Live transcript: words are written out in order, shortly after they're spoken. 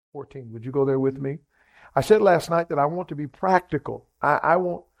14. Would you go there with me? I said last night that I want to be practical. I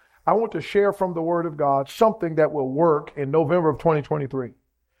want to share from the Word of God something that will work in November of 2023.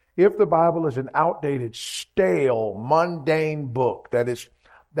 If the Bible is an outdated, stale, mundane book that is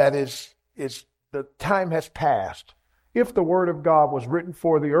the time has passed. If the Word of God was written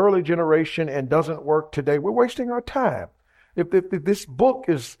for the early generation and doesn't work today, we're wasting our time. If this book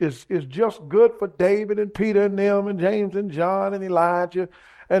is just good for David and Peter and them and James and John and Elijah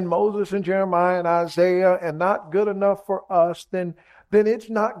and Moses and Jeremiah and Isaiah and not good enough for us, then it's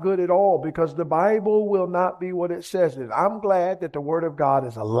not good at all, because the Bible will not be what it says it is. I'm glad that the Word of God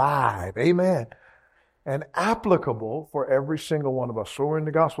is alive, amen, and applicable for every single one of us. So we're in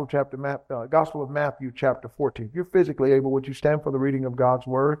the Gospel of Matthew chapter 14. If you're physically able, would you stand for the reading of God's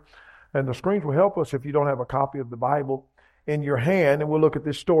Word? And the screens will help us if you don't have a copy of the Bible in your hand, and we'll look at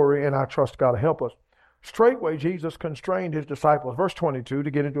this story, and I trust God to help us. Straightway Jesus constrained his disciples, verse 22,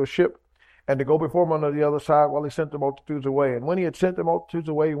 to get into a ship and to go before him on the other side while he sent the multitudes away. And when he had sent the multitudes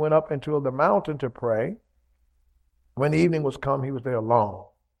away, he went up into the mountain to pray. When the evening was come, he was there alone.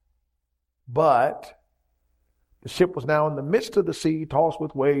 But the ship was now in the midst of the sea, tossed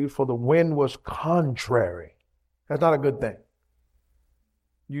with waves, for the wind was contrary. That's not a good thing.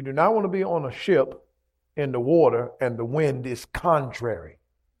 You do not want to be on a ship in the water and the wind is contrary.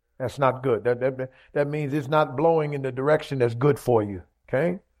 That's not good. That means it's not blowing in the direction that's good for you.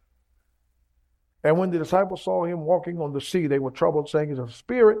 Okay? And when the disciples saw him walking on the sea, they were troubled, saying, "He's a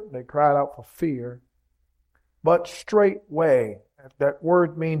spirit." They cried out for fear. But straightway, that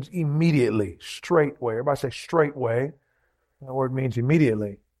word means immediately. Straightway. Everybody say straightway. That word means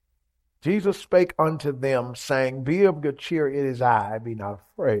immediately. Jesus spake unto them, saying, "Be of good cheer, it is I, be not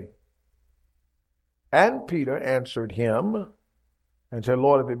afraid." And Peter answered him and said,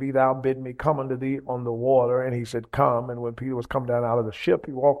 "Lord, if it be thou, bid me come unto thee on the water." And he said, "Come." And when Peter was come down out of the ship,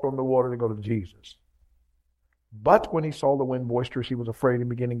 he walked on the water to go to Jesus. But when he saw the wind boisterous, he was afraid, and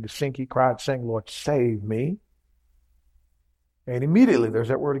beginning to sink, he cried, saying, "Lord, save me." And immediately, there's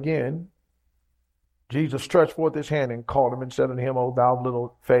that word again, Jesus stretched forth his hand and called him and said unto him, "O thou of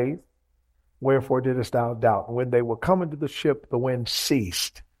little faith, wherefore didst thou doubt?" And when they were come into the ship, the wind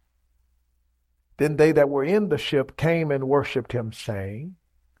ceased. Then they that were in the ship came and worshipped him, saying,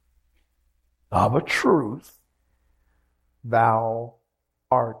 "Of a truth, thou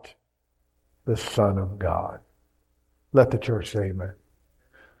art the Son of God." Let the church say amen.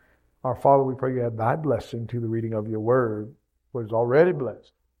 Our Father, we pray you add thy blessing to the reading of your word, for it is already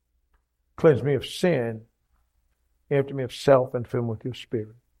blessed. Cleanse me of sin, empty me of self, and fill me with your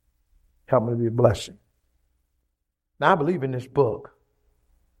spirit. Help me to be a blessing. Now, I believe in this book.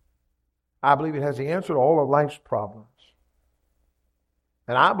 I believe it has the answer to all of life's problems.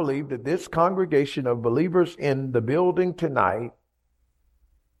 And I believe that this congregation of believers in the building tonight,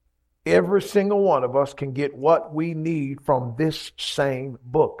 every single one of us can get what we need from this same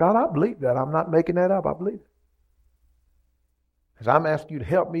book. God, I believe that. I'm not making that up. I believe it. Because I'm asking you to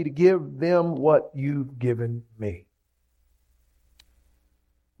help me to give them what you've given me.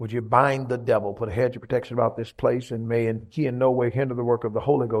 Would you bind the devil, put a hedge of protection about this place, and may he in no way hinder the work of the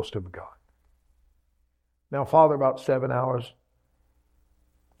Holy Ghost of God. Now, Father, about 7 hours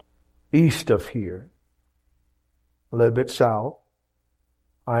east of here, a little bit south,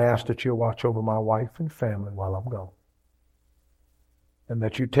 I ask that you'll watch over my wife and family while I'm gone. And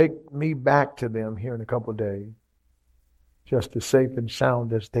that you take me back to them here in a couple of days, just as safe and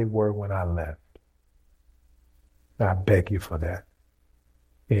sound as they were when I left. I beg you for that.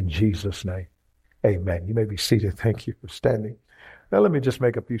 In Jesus' name, amen. You may be seated. Thank you for standing. Now, let me just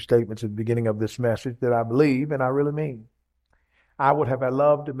make a few statements at the beginning of this message that I believe and I really mean. I would have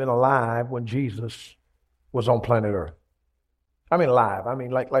loved to have been alive when Jesus was on planet Earth. I mean alive. I mean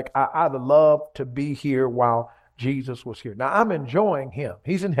like I'd love to be here while Jesus was here. Now, I'm enjoying him.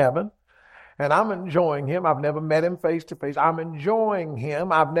 He's in heaven, and I'm enjoying him. I've never met him face to face. I'm enjoying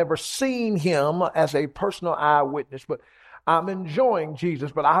him. I've never seen him as a personal eyewitness, but I'm enjoying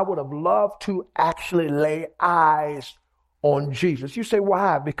Jesus. But I would have loved to actually lay eyes on Jesus. You say,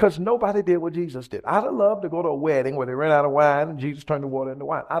 why? Because nobody did what Jesus did. I'd have loved to go to a wedding where they ran out of wine and Jesus turned the water into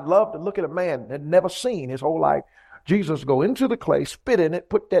wine. I'd love to look at a man that had never seen his whole life Jesus go into the clay, spit in it,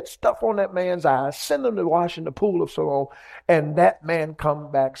 put that stuff on that man's eyes, send him to wash in the pool of Siloam, and that man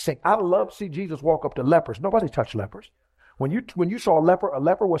come back sing. I'd love to see Jesus walk up to lepers. Nobody touched lepers. When you saw a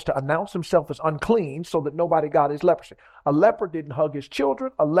leper was to announce himself as unclean so that nobody got his leprosy. A leper didn't hug his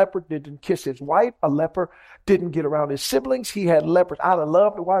children. A leper didn't kiss his wife. A leper didn't get around his siblings. He had lepers. I'd have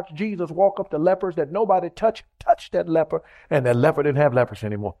loved to watch Jesus walk up to lepers that nobody touched that leper, and that leper didn't have leprosy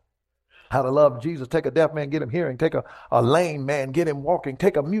anymore. I'd have loved Jesus. Take a deaf man, get him hearing. Take a lame man, get him walking.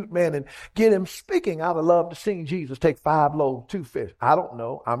 Take a mute man and get him speaking. I'd have loved to see Jesus take 5 loaves, 2 fish. I don't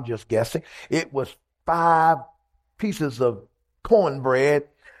know. I'm just guessing. It was 5 pieces of cornbread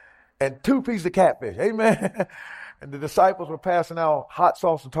and 2 pieces of catfish. Amen. And the disciples were passing out hot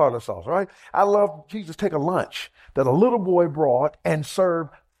sauce and tartar sauce, right? I love Jesus take a lunch that a little boy brought and served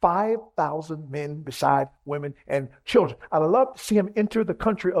 5,000 men beside women and children. I'd love to see him enter the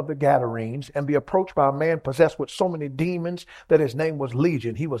country of the Gadarenes and be approached by a man possessed with so many demons that his name was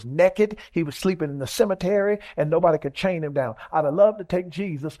Legion. He was naked. He was sleeping in the cemetery and nobody could chain him down. I'd love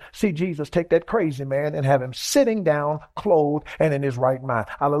to see Jesus take that crazy man and have him sitting down, clothed and in his right mind.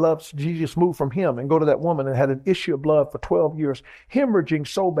 I'd love to see Jesus move from him and go to that woman that had an issue of blood for 12 years, hemorrhaging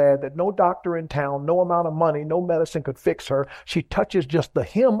so bad that no doctor in town, no amount of money, no medicine could fix her. She touches just the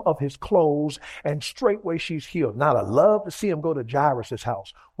hem of his clothes and straightway she's healed. Now I'd love to see him go to Jairus'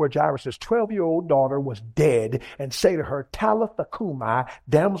 house where Jairus' 12-year-old daughter was dead and say to her, Talitha cumi,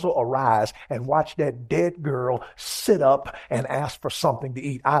 damsel arise, and watch that dead girl sit up and ask for something to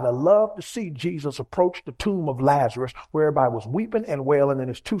eat. I'd have loved to see Jesus approach the tomb of Lazarus where everybody was weeping and wailing and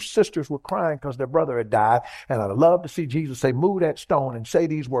his 2 sisters were crying because their brother had died. And I'd love to see Jesus say, move that stone and say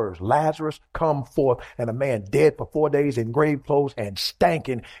these words, Lazarus, come forth. And a man dead for 4 days in grave clothes and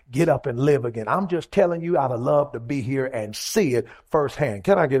stanking, get up and live again. I'm just telling you, I'd have loved to be here and see it firsthand.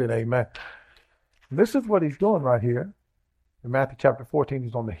 Can I get an amen? This is what he's doing right here. In Matthew chapter 14,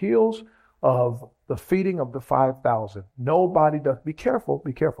 he's on the heels of the feeding of the 5,000. Nobody does. Be careful,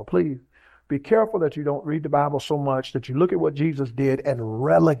 please. Be careful that you don't read the Bible so much that you look at what Jesus did and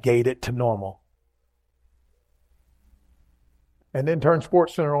relegate it to normal. And then turn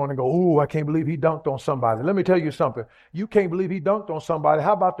Sports Center on and go, ooh, I can't believe he dunked on somebody. Let me tell you something. You can't believe he dunked on somebody.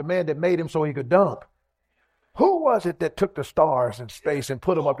 How about the man that made him so he could dunk? Who was it that took the stars in space and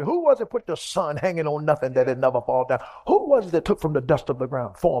put them up there? Who was it put the sun hanging on nothing that it never fall down? Who was it that took from the dust of the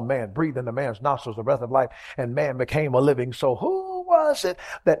ground, formed man, breathed in the man's nostrils the breath of life, and man became a living soul? Who was it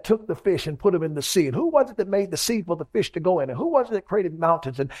that took the fish and put them in the sea? And who was it that made the sea for the fish to go in? And who was it that created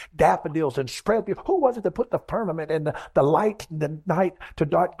mountains and daffodils and spread the? Who was it that put the firmament and the light and the night to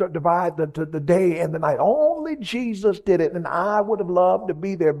divide the day and the night? Only Jesus did it, and I would have loved to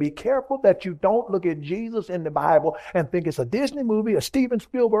be there. Be careful that you don't look at Jesus in the Bible and think it's a Disney movie, a Steven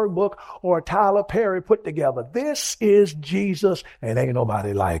Spielberg book, or a Tyler Perry put together. This is Jesus, and ain't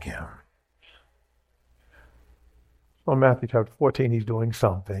nobody like him. On Matthew chapter 14, he's doing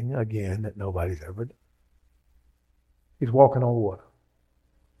something, again, that nobody's ever done. He's walking on water.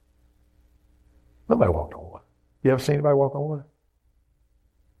 Nobody walked on water. You ever seen anybody walk on water?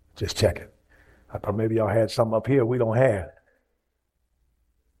 Just checking. I thought maybe y'all had something up here we don't have.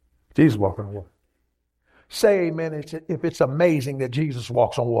 Jesus walking on water. Say amen if it's amazing that Jesus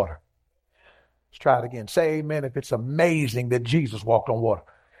walks on water. Let's try it again. Say amen if it's amazing that Jesus walked on water.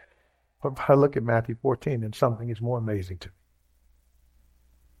 But if I look at Matthew 14, and something is more amazing to me.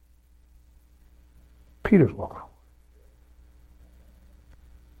 Peter's walking on water.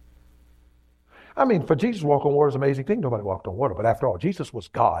 I mean, for Jesus to walk on water is an amazing thing. Nobody walked on water. But after all, Jesus was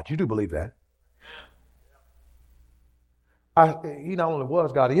God. You do believe that? He not only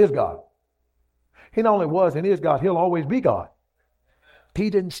was God, he is God. He not only was and is God, he'll always be God. He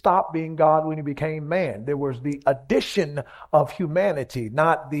didn't stop being God when he became man. There was the addition of humanity,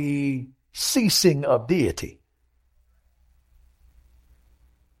 not the ceasing of deity.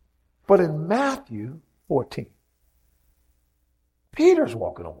 But in Matthew 14, Peter's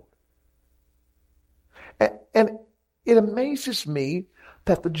walking on water. And it amazes me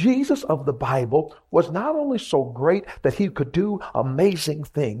that the Jesus of the Bible was not only so great that he could do amazing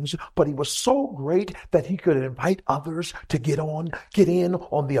things, but he was so great that he could invite others to get in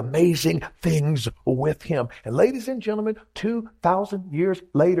on the amazing things with him. And ladies and gentlemen, 2,000 years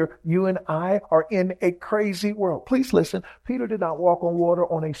later, you and I are in a crazy world. Please listen. Peter did not walk on water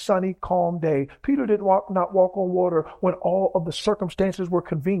on a sunny, calm day. Peter did not walk on water when all of the circumstances were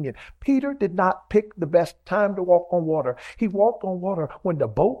convenient. Peter did not pick the best time to walk on water. He walked on water when the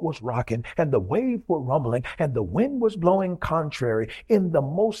boat was rocking and the waves were rumbling and the wind was blowing contrary. In the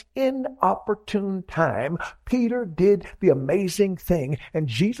most inopportune time, Peter did the amazing thing, and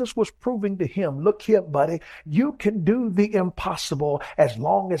Jesus was proving to him, look here, buddy, you can do the impossible as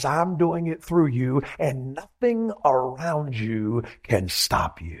long as I'm doing it through you, and nothing around you can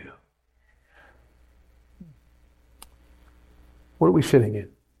stop you. What are we sitting in?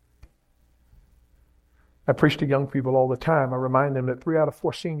 I preach to young people all the time. I remind them that 3 out of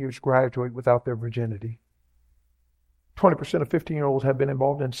 4 seniors graduate without their virginity. 20% of 15-year-olds have been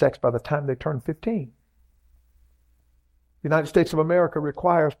involved in sex by the time they turn 15. The United States of America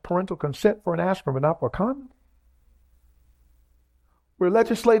requires parental consent for an aspirin, but not for a condom. We're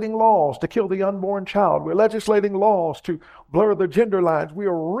legislating laws to kill the unborn child. We're legislating laws to blur the gender lines. We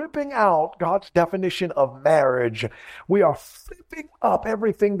are ripping out God's definition of marriage. We are flipping up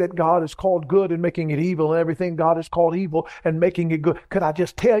everything that God has called good and making it evil, and everything God has called evil and making it good. Could I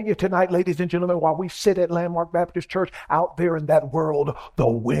just tell you tonight, ladies and gentlemen, while we sit at Landmark Baptist Church, out there in that world, the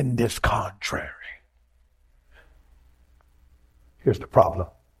wind is contrary. Here's the problem.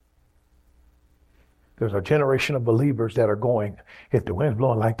 There's a generation of believers that are going, if the wind's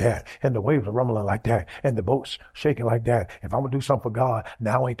blowing like that, and the waves are rumbling like that, and the boat's shaking like that, if I'm going to do something for God,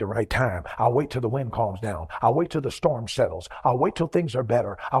 now ain't the right time. I'll wait till the wind calms down. I'll wait till the storm settles. I'll wait till things are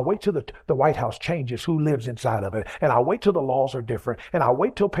better. I'll wait till the White House changes who lives inside of it. And I'll wait till the laws are different. And I'll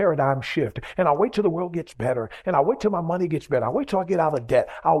wait till paradigms shift. And I'll wait till the world gets better. And I'll wait till my money gets better. I'll wait till I get out of debt.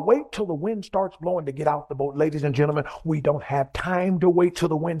 I'll wait till the wind starts blowing to get out the boat. Ladies and gentlemen, we don't have time to wait till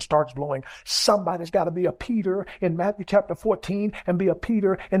the wind starts blowing. Somebody's got to be a Peter in Matthew chapter 14 and be a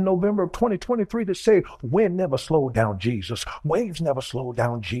Peter in November of 2023 to say, wind never slowed down Jesus. Waves never slowed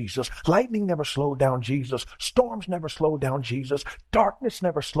down Jesus. Lightning never slowed down Jesus. Storms never slowed down Jesus. Darkness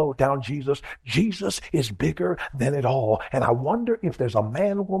never slowed down Jesus. Jesus is bigger than it all. And I wonder if there's a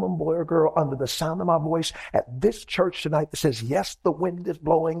man, woman, boy, or girl under the sound of my voice at this church tonight that says, yes, the wind is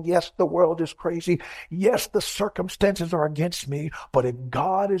blowing. Yes, the world is crazy. Yes, the circumstances are against me. But if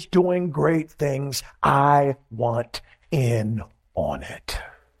God is doing great things, I want in on it.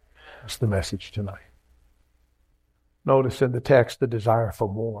 That's the message tonight. Notice in the text the desire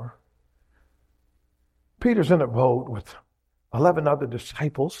for more. Peter's in a boat with 11 other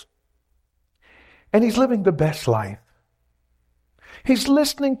disciples, and he's living the best life. He's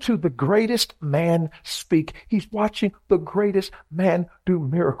listening to the greatest man speak. He's watching the greatest man do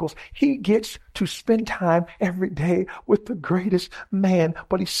miracles. He gets to spend time every day with the greatest man.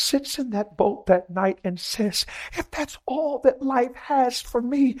 But he sits in that boat that night and says, if that's all that life has for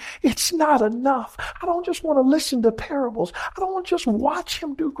me, it's not enough. I don't just want to listen to parables. I don't want to just watch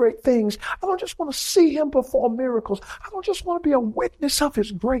him do great things. I don't just want to see him perform miracles. I don't just want to be a witness of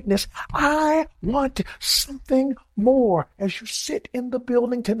his greatness. I want something more. As you sit in the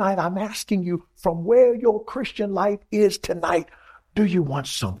building tonight, I'm asking you, from where your Christian life is tonight, do you want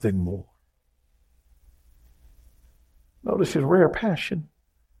something more? Notice his rare passion.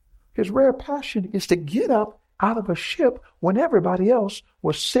 His rare passion is to get up out of a ship when everybody else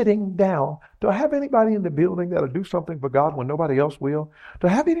was sitting down. Do I have anybody in the building that'll do something for God when nobody else will? Do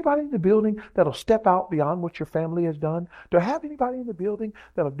I have anybody in the building that'll step out beyond what your family has done? Do I have anybody in the building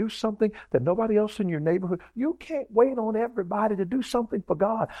that'll do something that nobody else in your neighborhood? You can't wait on everybody to do something for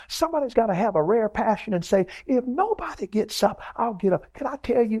God. Somebody's got to have a rare passion and say, if nobody gets up, I'll get up. Can I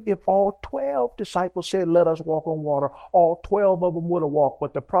tell you, if all 12 disciples said, let us walk on water, all 12 of them would have walked.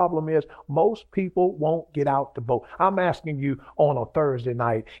 But the problem is, most people won't get out the boat. I'm asking you on a Thursday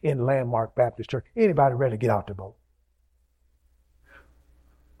night in Landmark Baptist Church, anybody ready to get out the boat?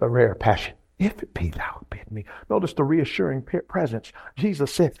 The rare passion. If it be thou bid me. Notice the reassuring presence.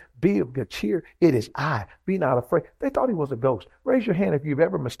 Jesus said, be of good cheer. It is I. Be not afraid. They thought he was a ghost. Raise your hand if you've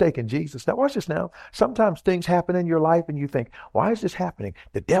ever mistaken Jesus. Now watch this now. Sometimes things happen in your life and you think, why is this happening?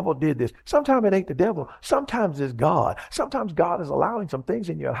 The devil did this. Sometimes it ain't the devil. Sometimes it's God. Sometimes God is allowing some things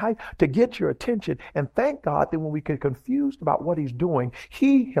in your life to get your attention. And thank God that when we get confused about what he's doing,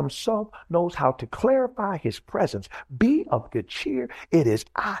 he himself knows how to clarify his presence. Be of good cheer. It is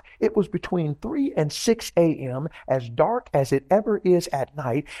I. It was between 3 and 6 a.m., as dark as it ever is at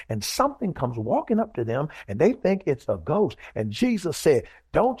night, and something comes walking up to them and they think it's a ghost. And Jesus said,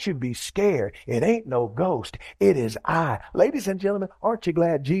 don't you be scared. It ain't no ghost. It is I. Ladies and gentlemen, aren't you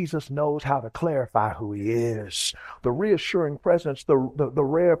glad Jesus knows how to clarify who he is? The reassuring presence, the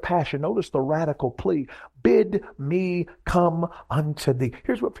rare passion. Notice the radical plea. Bid me come unto thee.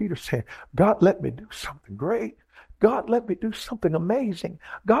 Here's what Peter said. God, let me do something great. God, let me do something amazing.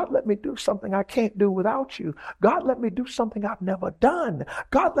 God, let me do something I can't do without you. God, let me do something I've never done.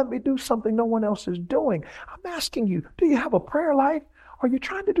 God, let me do something no one else is doing. I'm asking you, do you have a prayer life? Are you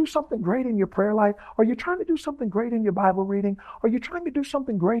trying to do something great in your prayer life? Are you trying to do something great in your Bible reading? Are you trying to do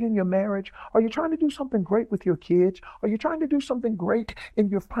something great in your marriage? Are you trying to do something great with your kids? Are you trying to do something great in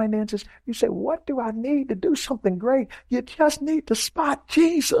your finances? You say, what do I need to do something great? You just need to spot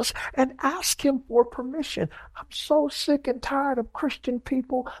Jesus and ask him for permission. I'm so sick and tired of Christian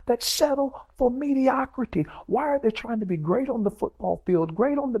people that settle for mediocrity. Why are they trying to be great on the football field,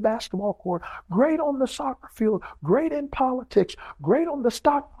 great on the basketball court, great on the soccer field, great in politics, great on the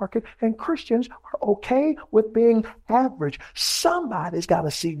stock market, and Christians are okay with being average? Somebody's got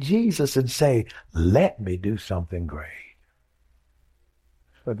to see Jesus and say, let me do something great.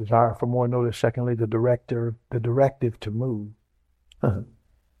 The desire for more. Notice, secondly, the directive to move.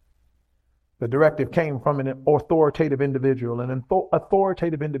 The directive came from an authoritative individual, an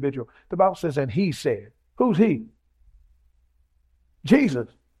authoritative individual. The Bible says, and he said. Who's he? Jesus.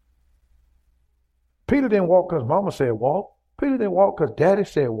 Peter didn't walk because mama said walk. Peter didn't walk because daddy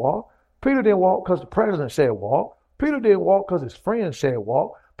said walk. Peter didn't walk because the president said walk. Peter didn't walk because his friends said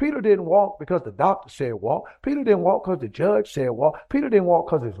walk. Peter didn't walk because the doctor said walk. Peter didn't walk because the judge said walk. Peter didn't walk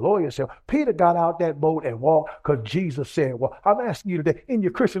because his lawyer said walk. Peter got out that boat and walked because Jesus said walk. I'm asking you today, in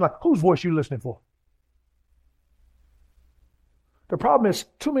your Christian life, whose voice you listening for? The problem is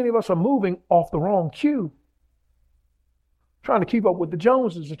too many of us are moving off the wrong cue. Trying to keep up with the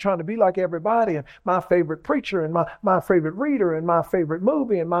Joneses and trying to be like everybody and my favorite preacher and my favorite reader and my favorite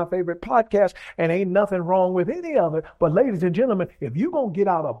movie and my favorite podcast, and ain't nothing wrong with any of it. But ladies and gentlemen, if you're going to get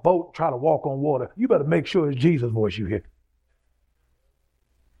out of a boat and try to walk on water, you better make sure it's Jesus' voice you hear.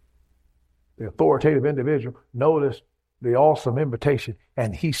 The authoritative individual noticed the awesome invitation,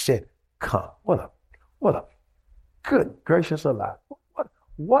 and he said, come. What a good gracious alive.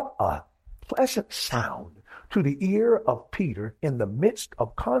 What a pleasant sound to the ear of Peter in the midst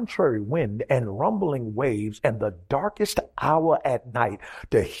of contrary wind and rumbling waves and the darkest hour at night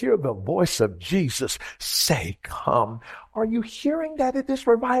to hear the voice of Jesus say, come. Are you hearing that at this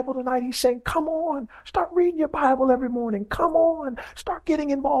revival tonight? He's saying, come on, start reading your Bible every morning. Come on, start getting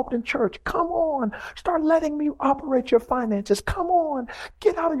involved in church. Come on, start letting me operate your finances. Come on,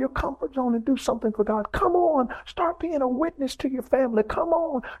 get out of your comfort zone and do something for God. Come on, start being a witness to your family. Come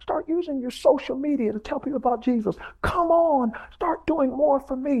on, start using your social media to tell people about Jesus. Come on, start doing more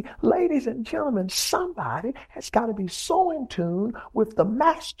for me. Ladies and gentlemen, somebody has got to be so in tune with the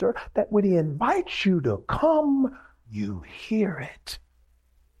Master that when he invites you to come, you hear it.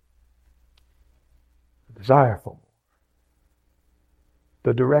 The desire for more.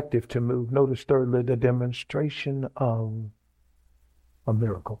 The directive to move. Notice thirdly, the demonstration of a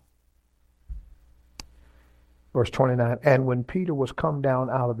miracle. Verse 29, and when Peter was come down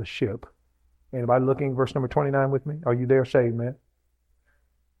out of the ship, anybody looking verse number 29 with me? Are you there? Say amen.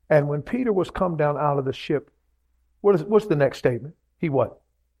 And when Peter was come down out of the ship, what's the next statement? He what?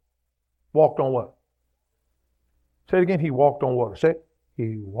 Walked on what? Say it again. He walked on water. Say it.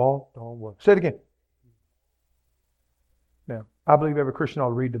 He walked on water. Say it again. Now, I believe every Christian ought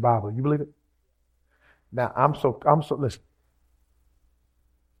to read the Bible. You believe it? Now, listen.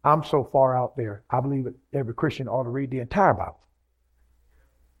 I'm so far out there. I believe that every Christian ought to read the entire Bible.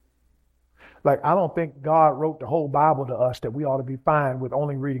 Like, I don't think God wrote the whole Bible to us that we ought to be fine with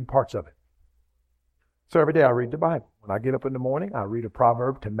only reading parts of it. So every day I read the Bible. When I get up in the morning, I read a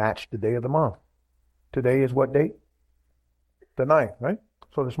proverb to match the day of the month. Today is what date? The 9th, right?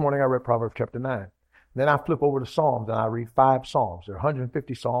 So this morning I read Proverbs chapter 9. Then I flip over to Psalms and I read 5 Psalms. There are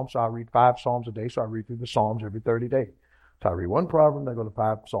 150 Psalms, so I read 5 Psalms a day. So I read through the Psalms every 30 days. So I read one proverb, then I go to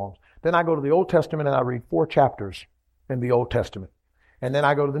 5 Psalms. Then I go to the Old Testament and I read 4 chapters in the Old Testament. And then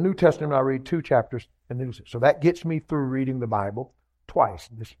I go to the New Testament and I read 2 chapters in the New Testament. So that gets me through reading the Bible twice.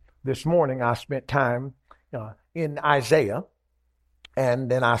 This morning I spent time in Isaiah,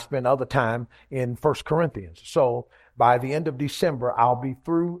 and then I spent other time in 1 Corinthians. So by the end of December, I'll be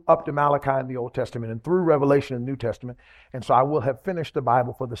through up to Malachi in the Old Testament and through Revelation in the New Testament. And so I will have finished the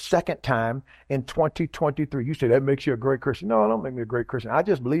Bible for the second time in 2023. You say that makes you a great Christian. No, it don't make me a great Christian. I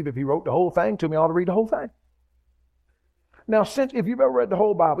just believe if he wrote the whole thing to me, I ought to read the whole thing. Now, if you've ever read the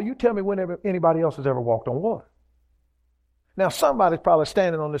whole Bible, you tell me whenever anybody else has ever walked on water. Now, somebody's probably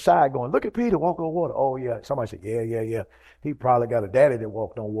standing on the side going, look at Peter walking on water. Oh, yeah. Somebody said, yeah. He probably got a daddy that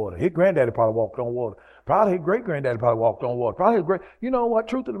walked on water. His granddaddy probably walked on water. Probably his great-granddaddy probably walked on water. Probably his you know what?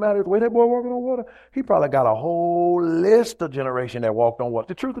 Truth of the matter is, the way that boy walking on water, he probably got a whole list of generation that walked on water.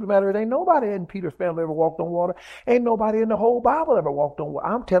 The truth of the matter is, ain't nobody in Peter's family ever walked on water. Ain't nobody in the whole Bible ever walked on water.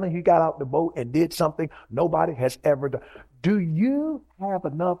 I'm telling you, he got out the boat and did something nobody has ever done. Do you have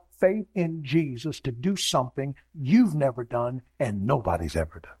enough faith in Jesus to do something you've never done and nobody's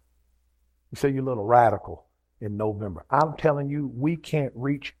ever done? You say you're a little radical in November. I'm telling you, we can't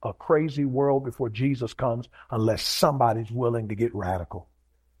reach a crazy world before Jesus comes unless somebody's willing to get radical.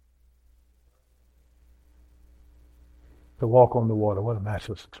 To walk on the water, what a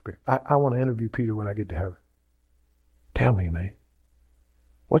matchless experience. I want to interview Peter when I get to heaven. Tell me, man,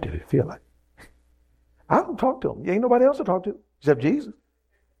 what did it feel like? I don't talk to him. Ain't nobody else to talk to except Jesus.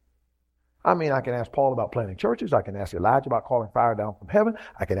 I mean, I can ask Paul about planting churches. I can ask Elijah about calling fire down from heaven.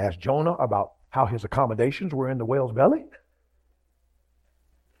 I can ask Jonah about how his accommodations were in the whale's belly.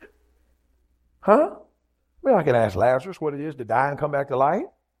 Huh? Well, I can ask Lazarus what it is to die and come back to life.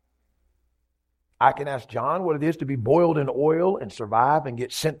 I can ask John what it is to be boiled in oil and survive and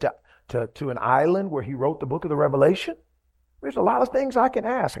get sent to an island where he wrote the book of the Revelation. There's a lot of things I can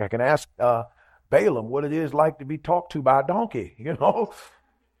ask. I can ask Balaam what it is like to be talked to by a donkey,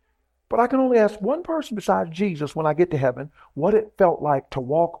 But I can only ask one person besides Jesus when I get to heaven what it felt like to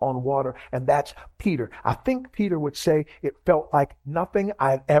walk on water, and that's Peter. I think Peter would say it felt like nothing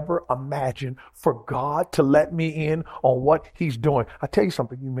I'd ever imagined for God to let me in on what he's doing. I tell you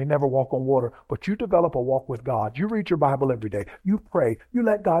something, you may never walk on water, but you develop a walk with God. You read your Bible every day. You pray. You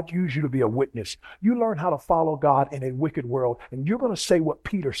let God use you to be a witness. You learn how to follow God in a wicked world, and you're going to say what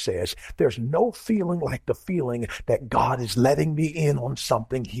Peter says. There's no feeling like the feeling that God is letting me in on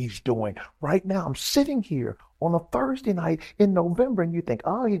something he's doing. Right now, I'm sitting here on a Thursday night in November, and you think,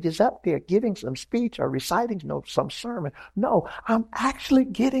 oh, you're just up there giving some speech or reciting some sermon. No, I'm actually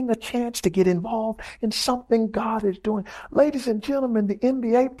getting a chance to get involved in something God is doing. Ladies and gentlemen, the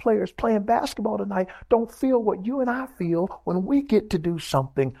NBA players playing basketball tonight don't feel what you and I feel when we get to do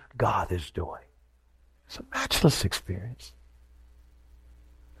something God is doing. It's a matchless experience.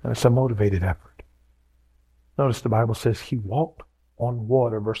 And it's a motivated effort. Notice the Bible says he walked on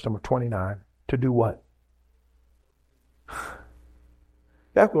water, verse number 29, to do what?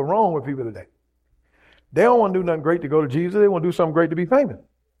 That's what's wrong with people today. They don't want to do nothing great to go to Jesus. They want to do something great to be famous.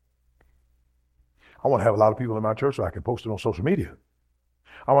 I want to have a lot of people in my church so I can post it on social media.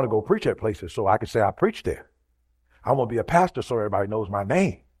 I want to go preach at places so I can say I preached there. I want to be a pastor so everybody knows my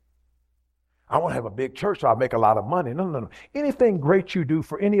name. I want to have a big church so I make a lot of money. No. Anything great you do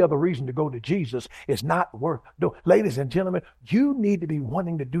for any other reason to go to Jesus is not worth doing. Ladies and gentlemen, you need to be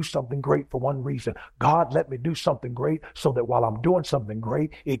wanting to do something great for one reason. God, let me do something great so that while I'm doing something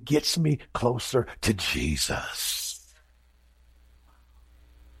great, it gets me closer to Jesus.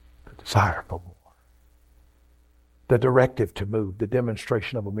 The desire for more. The directive to move, the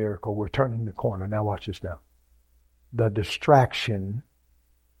demonstration of a miracle. We're turning the corner. Now watch this now. The distraction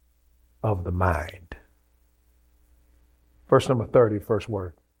of the mind. Verse number 30, first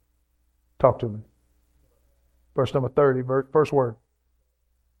word. Talk to me. Verse number 30, first word.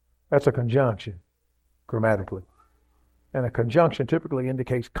 That's a conjunction, grammatically. And a conjunction typically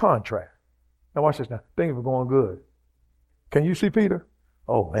indicates contrast. Now watch this now. Things are going good. Can you see Peter?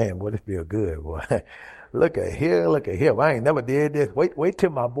 Oh man, boy, this feel good, boy. Look at here. Well, I ain't never did this. Wait till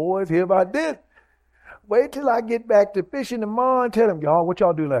my boys hear about this. Wait till I get back to fishing tomorrow and tell them, y'all, what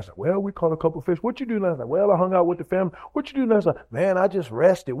y'all do last night? Well, we caught a couple of fish. What you do last night? Well, I hung out with the family. What you do last night? Man, I just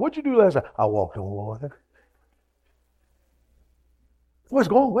rested. What you do last night? I walked on water. Well, it's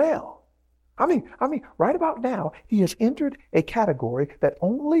going well. I mean, right about now, he has entered a category that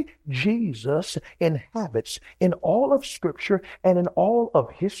only Jesus inhabits in all of Scripture and in all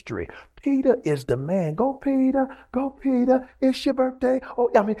of history. Peter is the man. Go, Peter. Go, Peter. It's your birthday. Oh,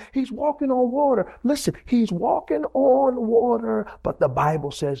 he's walking on water. Listen, he's walking on water, but the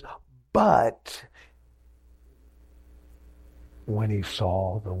Bible says, but when he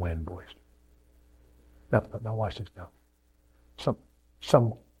saw the wind boisterous. Now watch this now.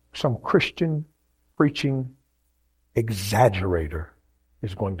 Some Christian preaching exaggerator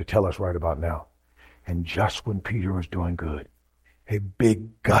is going to tell us right about now. And just when Peter was doing good, a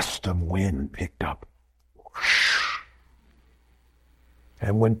big gust of wind picked up.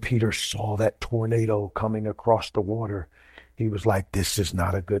 And when Peter saw that tornado coming across the water, he was like, this is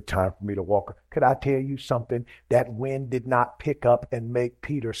not a good time for me to walk. Could I tell you something? That wind did not pick up and make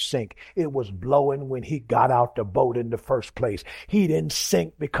Peter sink. It was blowing when he got out the boat in the first place. He didn't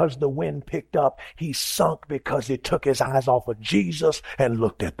sink because the wind picked up. He sunk because he took his eyes off of Jesus and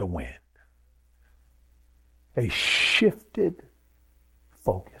looked at the wind. A shifted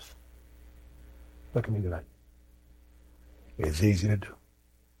focus. Look at me tonight. It's easy to do.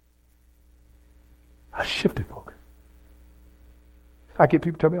 A shifted focus. I get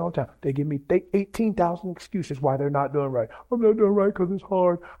people tell me all the time. They give me 18,000 excuses why they're not doing right. I'm not doing right because it's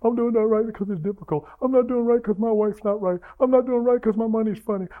hard. I'm doing that right because it's difficult. I'm not doing right because my wife's not right. I'm not doing right because my money's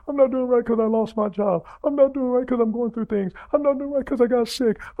funny. I'm not doing right because I lost my job. I'm not doing right because I'm going through things. I'm not doing right because I got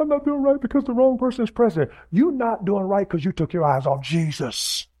sick. I'm not doing right because the wrong person is president. You're not doing right because you took your eyes off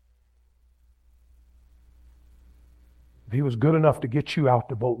Jesus. If he was good enough to get you out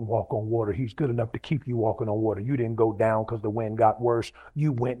the boat and walk on water, he's good enough to keep you walking on water. You didn't go down because the wind got worse.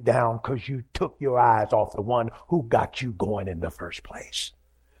 You went down because you took your eyes off the one who got you going in the first place.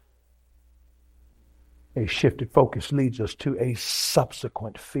 A shifted focus leads us to a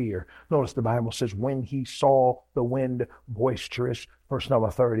subsequent fear. Notice the Bible says, when he saw the wind boisterous, Verse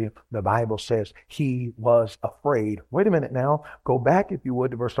number 30, the Bible says he was afraid. Wait a minute now. Go back, if you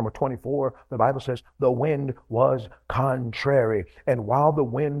would, to verse number 24. The Bible says the wind was contrary. And while the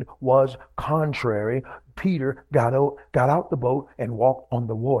wind was contrary, Peter got out the boat and walked on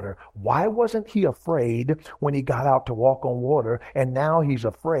the water. Why wasn't he afraid when he got out to walk on water, and now he's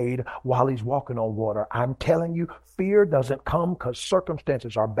afraid while he's walking on water? I'm telling you, fear doesn't come because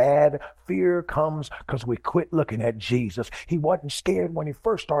circumstances are bad. Fear comes because we quit looking at Jesus. He wasn't scared when he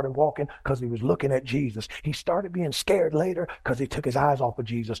first started walking because he was looking at Jesus. He started being scared later because he took his eyes off of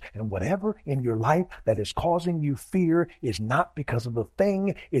Jesus. And whatever in your life that is causing you fear is not because of the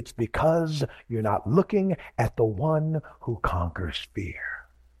thing. It's because you're not looking at the one who conquers fear.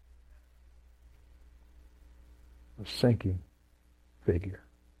 The sinking figure.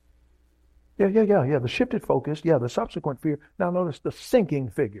 Yeah. The shifted focus. Yeah, the subsequent fear. Now notice the sinking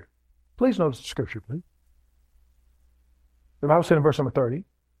figure. Please notice the scripture, please. The Bible said in verse number 30,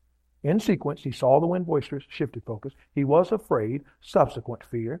 in sequence, he saw the wind boisterous, shifted focus. He was afraid, subsequent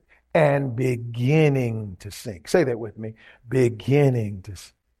fear, and beginning to sink. Say that with me. Beginning to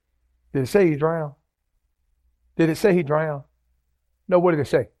sink. Did it say he drowned? Did it say he drowned? No, what did it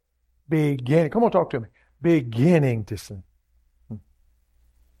say? Beginning. Come on, talk to me. Beginning to sink.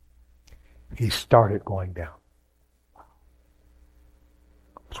 He started going down.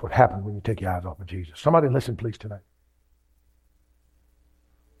 That's what happens when you take your eyes off of Jesus. Somebody listen, please, tonight.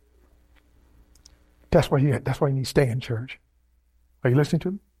 That's why you need to stay in church. Are you listening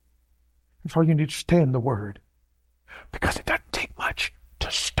to me? That's why you need to stay in the Word. Because it doesn't take much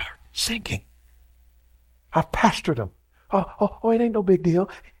to start sinking. I've pastored them. Oh, it ain't no big deal.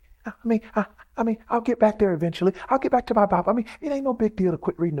 I mean, I'll get back there eventually. I'll get back to my Bible. I mean, it ain't no big deal to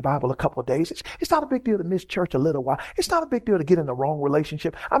quit reading the Bible a couple of days. It's not a big deal to miss church a little while. It's not a big deal to get in the wrong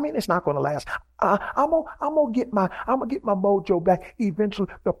relationship. I mean, it's not going to last. I'm gonna get my mojo back eventually.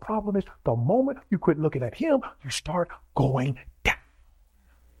 The problem is, the moment you quit looking at Him, you start going down.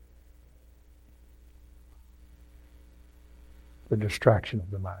 The distraction of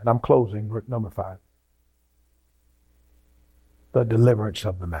the mind. I'm closing with number 5. The deliverance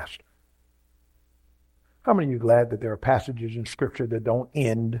of the master. How many of you are glad that there are passages in Scripture that don't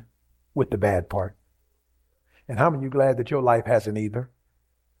end with the bad part? And how many of you are glad that your life hasn't either?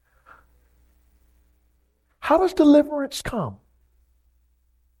 How does deliverance come?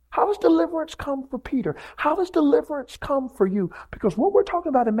 How does deliverance come for Peter? How does deliverance come for you? Because what we're talking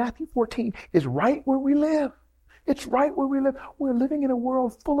about in Matthew 14 is right where we live. It's right where we live. We're living in a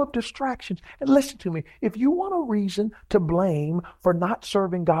world full of distractions. And listen to me, if you want a reason to blame for not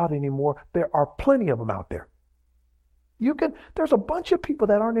serving God anymore, there are plenty of them out there. There's a bunch of people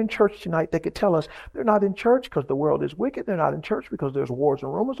that aren't in church tonight that could tell us they're not in church because the world is wicked. They're not in church because there's wars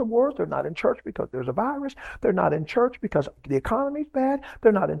and rumors of wars. They're not in church because there's a virus. They're not in church because the economy's bad.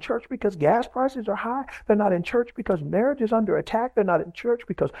 They're not in church because gas prices are high. They're not in church because marriage is under attack. They're not in church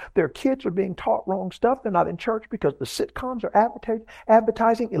because their kids are being taught wrong stuff. They're not in church because the sitcoms are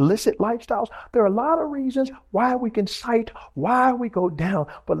advertising illicit lifestyles. There are a lot of reasons why we can cite why we go down.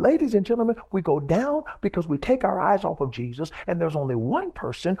 But ladies and gentlemen, we go down because we take our eyes off of Jesus, and there's only one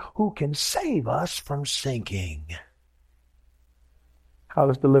person who can save us from sinking. How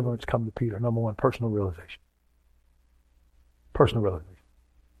does deliverance come to Peter? Number 1, personal realization. Personal realization.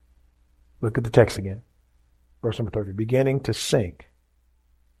 Look at the text again. Verse number 30. Beginning to sink,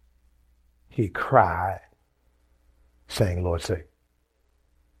 he cried, saying, Lord, save.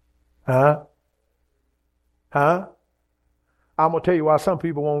 I'm going to tell you why some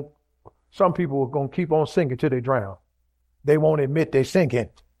people are going to keep on sinking till they drown. They won't admit they're sinking.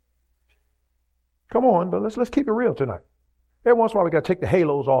 Come on, but let's keep it real tonight. Every once in a while we got to take the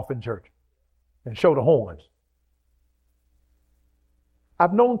halos off in church and show the horns.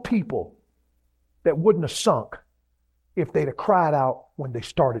 I've known people that wouldn't have sunk if they'd have cried out when they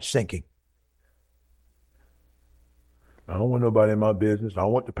started sinking. I don't want nobody in my business. I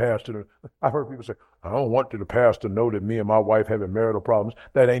don't want the pastor to... I've heard people say, I don't want the pastor to know that me and my wife having marital problems.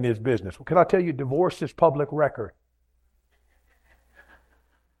 That ain't his business. Well, can I tell you, divorce is public record.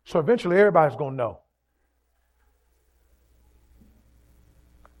 So eventually everybody's going to know.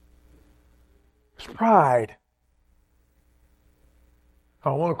 It's pride. I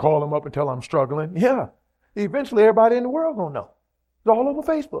don't want to call them up and tell them I'm struggling. Yeah. Eventually everybody in the world going to know. It's all over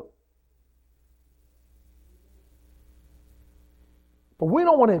Facebook. But we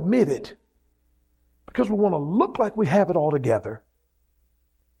don't want to admit it because we want to look like we have it all together.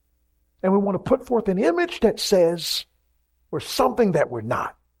 And we want to put forth an image that says we're something that we're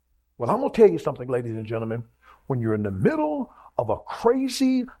not. Well, I'm going to tell you something, ladies and gentlemen. When you're in the middle of a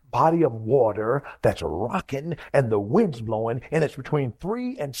crazy body of water that's rocking and the wind's blowing and it's between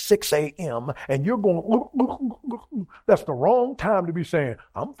 3 and 6 a.m. and you're going, that's the wrong time to be saying,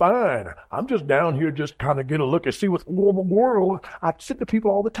 I'm fine. I'm just down here just kind of get a look and see what's in the world. I sit to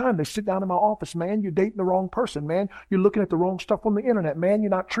people all the time. They sit down in my office, man. You're dating the wrong person, man. You're looking at the wrong stuff on the internet, man. You're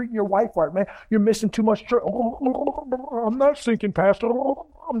not treating your wife right, man. You're missing too much. I'm not sinking, Pastor.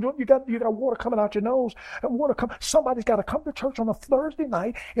 You got water coming out your nose. And somebody's got to come to church on a Thursday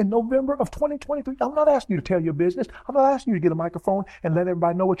night in November of 2023. I'm not asking you to tell your business. I'm not asking you to get a microphone and let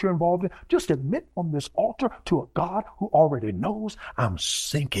everybody know what you're involved in. Just admit on this altar to a God who already knows I'm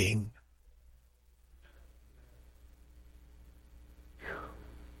sinking.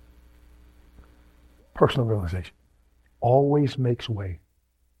 Personal realization always makes way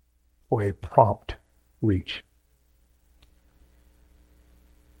for a prompt reach.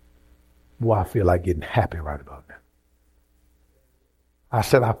 Boy, I feel like getting happy right about now. I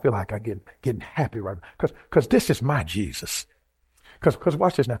said I feel like I'm getting happy right now. Because this is my Jesus. Because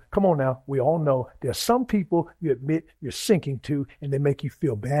watch this now. Come on now. We all know there's some people you admit you're sinking to and they make you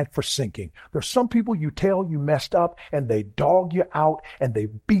feel bad for sinking. There's some people you tell you messed up and they dog you out and they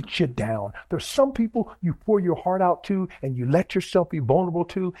beat you down. There's some people you pour your heart out to and you let yourself be vulnerable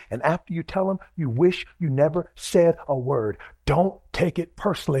to, and after you tell them, you wish you never said a word. Don't take it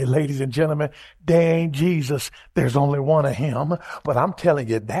personally, ladies and gentlemen. They ain't Jesus. There's only one of him. But I'm telling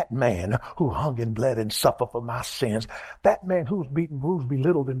you, that man who hung and bled and suffered for my sins, that man who's beaten, bruised,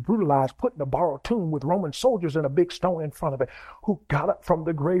 belittled, and brutalized, put in a borrowed tomb with Roman soldiers and a big stone in front of it, who got up from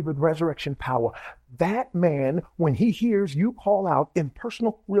the grave with resurrection power, that man, when he hears you call out in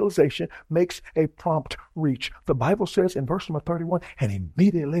personal realization, makes a prompt reach. The Bible says in verse number 31, and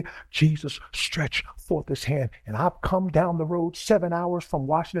immediately Jesus stretched forth his hand. And I've come down the road 7 hours from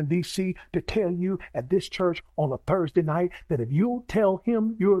Washington, D.C. to tell you at this church on a Thursday night that if you'll tell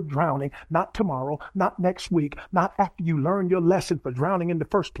him you're drowning, not tomorrow, not next week, not after you learn your lesson for drowning in the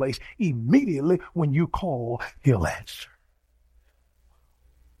first place, immediately when you call, he'll answer.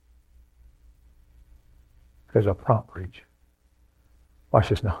 There's a prompt reach. Watch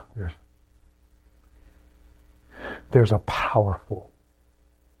this now. There's a powerful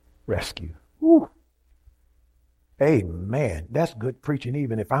rescue. Woo. Amen. That's good preaching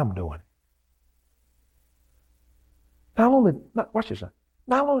even if I'm doing it. Watch this now.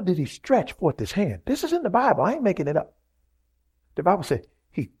 Not only did he stretch forth his hand. This is in the Bible. I ain't making it up. The Bible said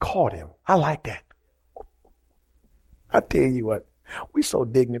he caught him. I like that. I tell you what. We so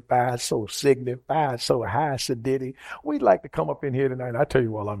dignified, so signified, so high sedity. We'd like to come up in here tonight. I tell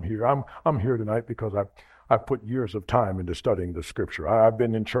you while I'm here, I'm here tonight because I've put years of time into studying the scripture. I've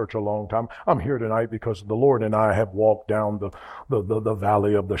been in church a long time. I'm here tonight because the Lord and I have walked down the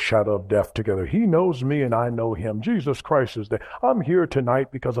valley of the shadow of death together. He knows me and I know him. Jesus Christ is there. I'm here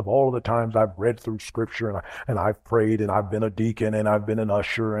tonight because of all the times I've read through scripture and I've prayed and I've been a deacon and I've been an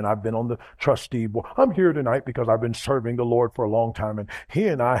usher and I've been on the trustee board. I'm here tonight because I've been serving the Lord for a long time and he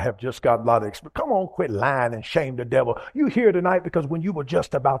and I have just got a lot of experience. Come on, quit lying and shame the devil. You here tonight because when you were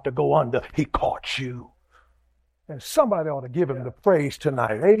just about to go under, he caught you. And somebody ought to give him the praise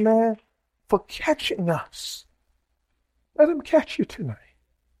tonight, amen, for catching us. Let him catch you tonight.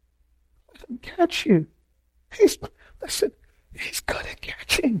 Let him catch you. He's good at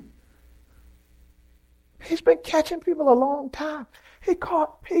catching. He's been catching people a long time. He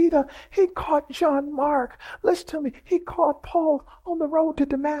caught Peter. He caught John Mark. Listen to me. He caught Paul on the road to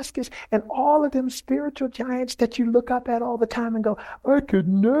Damascus. And all of them spiritual giants that you look up at all the time and go, I could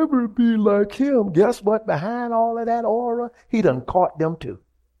never be like him. Guess what? Behind all of that aura, he done caught them too.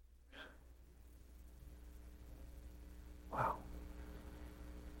 Wow.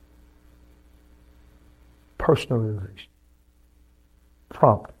 Personal realization.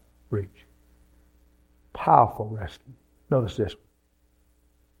 Prompt reach. Powerful rescue. Notice this.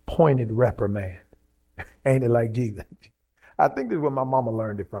 Pointed reprimand. Ain't it like Jesus? I think this is where my mama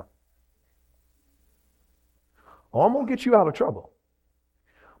learned it from. Oh, I'm going to get you out of trouble.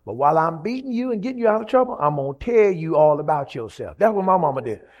 But while I'm beating you and getting you out of trouble, I'm going to tell you all about yourself. That's what my mama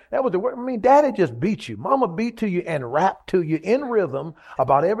did. That was the word. I mean, daddy just beat you. Mama beat to you and rapped to you in rhythm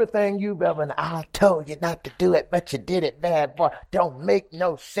about everything you've ever. And I told you not to do it, but you did it, bad boy. Don't make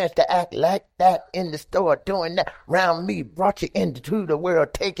no sense to act like that in the store, doing that round me. Brought you into the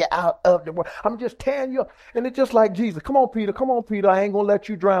world, take you out of the world. I'm just tearing you up. And it's just like Jesus. Come on, Peter. Come on, Peter. I ain't going to let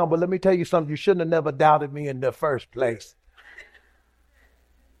you drown. But let me tell you something. You shouldn't have never doubted me in the first place.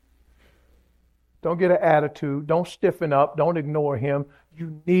 Don't get an attitude. Don't stiffen up. Don't ignore him.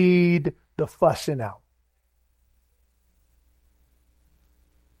 You need the fussing out.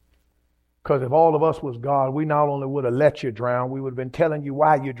 Because if all of us was God, we not only would have let you drown, we would have been telling you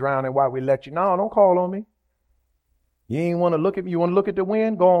why you drowned and why we let you. No, don't call on me. You ain't want to look at me. You want to look at the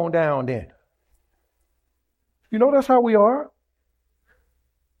wind? Go on down then. You know that's how we are.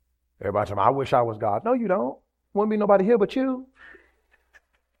 Everybody says, I wish I was God. No, you don't. Wouldn't be nobody here but you.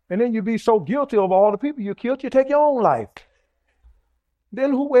 And then you'd be so guilty of all the people you killed, you take your own life.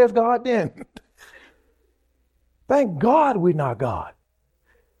 Then where's God then? Thank God we're not God.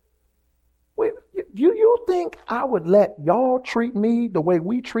 You think I would let y'all treat me the way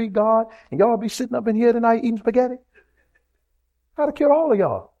we treat God and y'all be sitting up in here tonight eating spaghetti? I'd have killed all of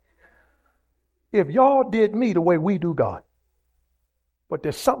y'all. If y'all did me the way we do God. But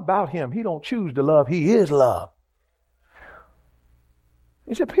there's something about him. He don't choose to love. He is love.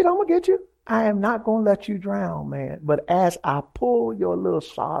 He said, Peter, I'm going to get you. I am not going to let you drown, man. But as I pull your little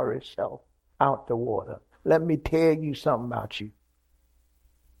sorry self out the water, let me tell you something about you.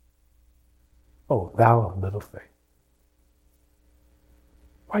 Oh, thou of little faith.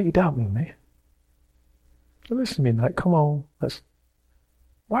 Why you doubt me, man? Listen to me tonight. Come on.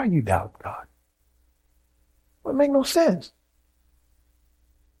 Why you doubt God? Well, it make no sense.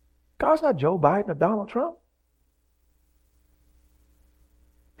 God's not Joe Biden or Donald Trump.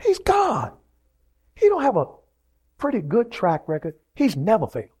 He's God. He don't have a pretty good track record. He's never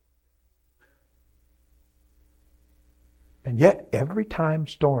failed. And yet, every time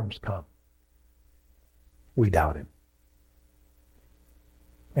storms come, we doubt him.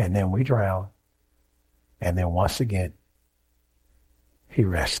 And then we drown. And then once again, he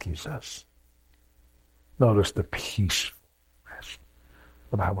rescues us. Notice the peaceful rest.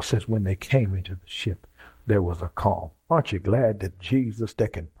 The Bible says when they came into the ship, there was a calm. Aren't you glad that Jesus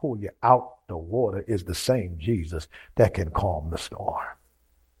that can pull you out the water is the same Jesus that can calm the storm?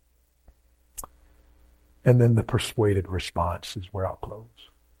 And then the persuaded response is where I'll close.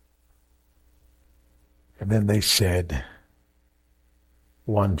 And then they said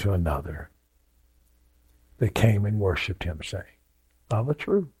one to another, they came and worshipped him, saying, of a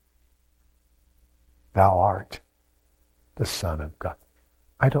truth, thou art the Son of God.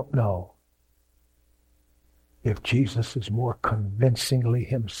 I don't know if Jesus is more convincingly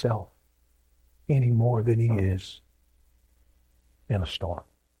himself any more than he is in a storm.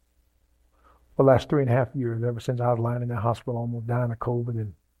 For the last 3.5 years, ever since I was lying in the hospital almost dying of COVID,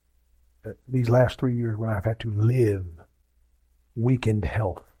 and these last 3 years when I've had to live weakened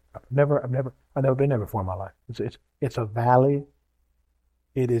health. I've never been there before in my life. It's a valley.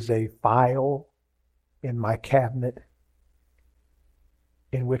 It is a file in my cabinet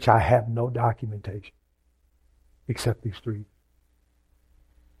in which I have no documentation except these 3.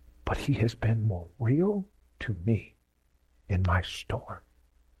 But he has been more real to me in my storm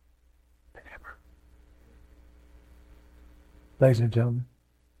than ever. Ladies and gentlemen,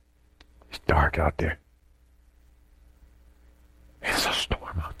 it's dark out there. It's a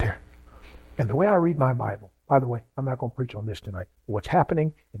storm out there. And the way I read my Bible, by the way, I'm not going to preach on this tonight. What's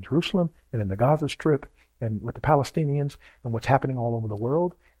happening in Jerusalem and in the Gaza Strip and with the Palestinians and what's happening all over the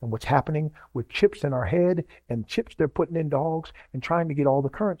world and what's happening with chips in our head and chips they're putting in dogs and trying to get all the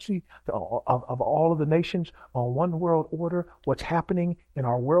currency of all of the nations on one world order. What's happening in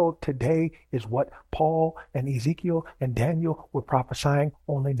our world today is what Paul and Ezekiel and Daniel were prophesying,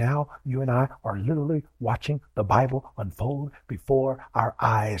 only now you and I are literally watching the Bible unfold before our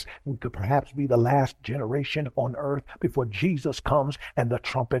eyes. We could perhaps be the last generation on earth before Jesus comes and the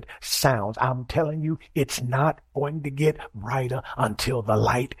trumpet sounds. I'm telling you, it's not going to get brighter until the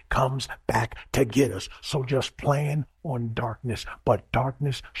light comes back to get us. So just plan on darkness, but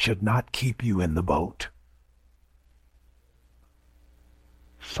darkness should not keep you in the boat.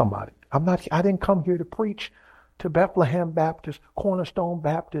 Somebody. I didn't come here to preach to Bethlehem Baptist, Cornerstone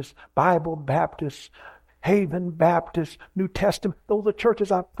Baptist, Bible Baptist, Haven Baptist, New Testament. Those are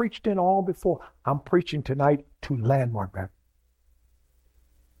churches I've preached in all before. I'm preaching tonight to Landmark Baptist.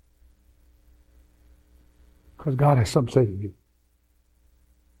 Because God has something to say to you.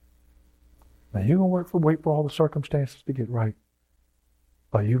 Now you're going to wait for all the circumstances to get right.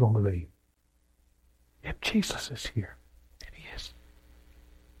 Or you're going to believe. If Jesus is here, and he is,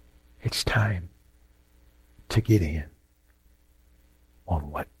 it's time to get in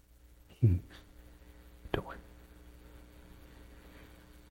on what